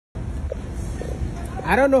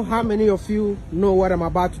I don't know how many of you know what I'm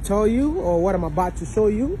about to tell you or what I'm about to show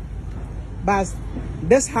you, but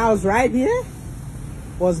this house right here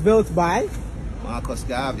was built by Marcus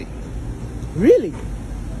Garvey. Really?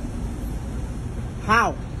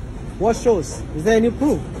 How? What shows? Is there any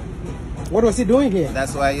proof? What was he doing here?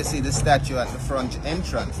 That's why you see the statue at the front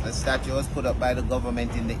entrance. The statue was put up by the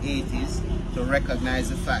government in the 80s to recognize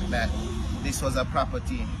the fact that this was a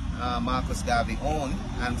property Marcus Garvey owned,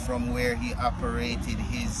 and from where he operated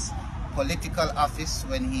his political office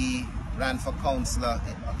when he ran for councillor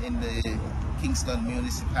in the Kingston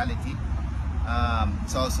municipality.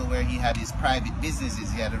 It's also where he had his private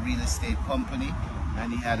businesses. He had a real estate company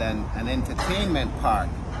and he had an entertainment park.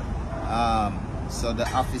 So the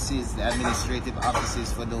offices, the administrative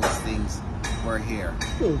offices for those things were here.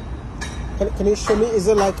 Can you show me, is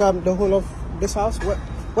it like the whole of this house?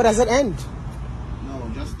 What does it end?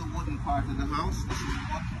 No, just the wooden part of the house. This is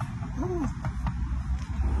wood.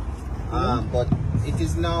 But it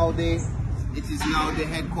is now the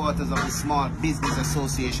headquarters of the Small Business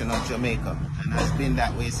Association of Jamaica, and has been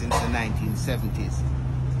that way since the 1970s.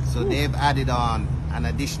 So they've added on an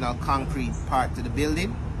additional concrete part to the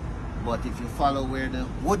building, but if you follow where the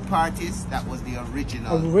wood part is, that was the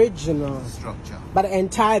original structure. But the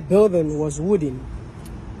entire building was wooden.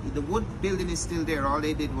 The wood building is still there. All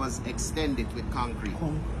they did was extend it with concrete.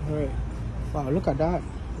 Oh, all right. Wow, look at that.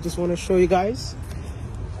 I just want to show you guys.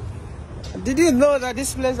 Did you know that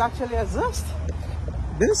this place actually exists?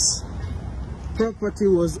 This property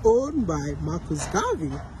was owned by Marcus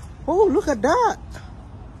Garvey. Oh, look at that.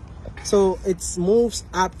 So it moves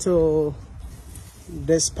up to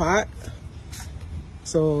this part.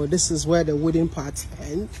 So this is where the wooden part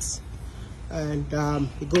ends. And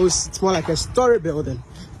it goes, it's more like a story building.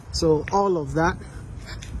 So all of that.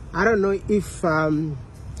 I don't know if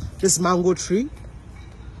this mango tree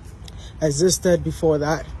existed before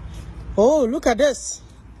that. Oh, look at this.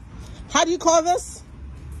 How do you call this?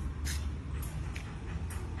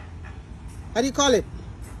 How do you call it?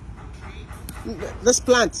 This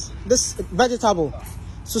plant, this vegetable,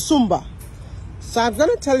 susumba. So I'm going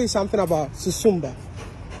to tell you something about susumba.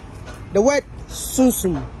 The word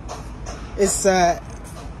sunsum is a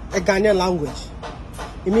Ghanaian language.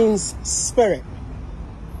 It means spirit.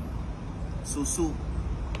 Susu.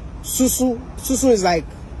 Susu. Susu is like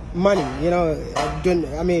money, you know,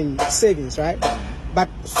 I mean savings, right? But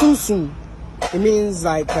susu, it means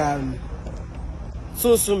like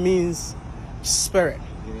susu means spirit.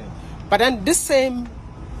 Yeah. But then this same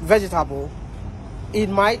vegetable,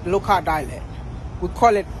 in my local dialect, we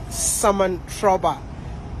call it saman troba.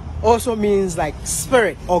 Also means like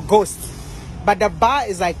spirit or ghost. But the ba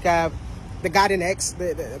is like the garden eggs.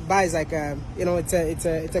 The ba is like you know, it's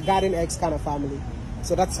a garden eggs kind of family.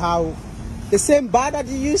 So that's how the same bar that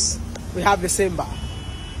you use, we have the same bar.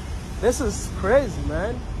 This is crazy,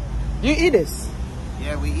 man. You eat this?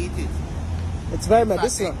 Yeah, we eat it. It's very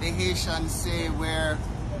medicinal. The Haitians say where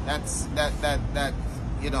that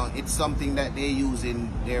you know, it's something that they use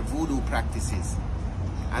in their voodoo practices.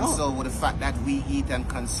 And so with the fact that we eat and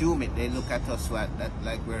consume it, they look at us like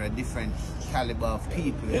we're a different caliber of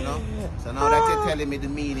people, you know. So now that you're telling me the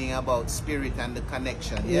meaning about spirit and the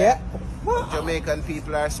connection, Jamaican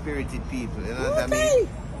people are spirited people, you know what I mean?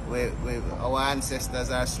 Our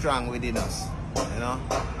ancestors are strong within us, you know.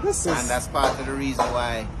 And that's part of the reason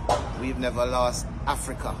why we've never lost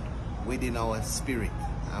Africa within our spirit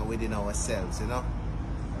and within ourselves, you know.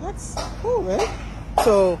 That's cool, man.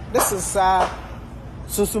 So this is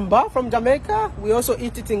susumba from Jamaica. We also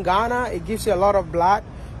eat it in Ghana. It gives you a lot of blood.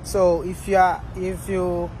 So if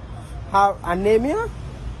you have anemia,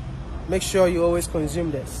 make sure you always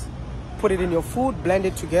consume this. Put it in your food, blend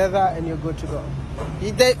it together, and you're good to go.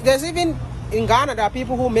 There's even in Ghana, there are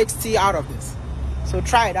people who make tea out of this. So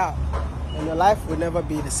try it out, and your life will never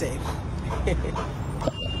be the same.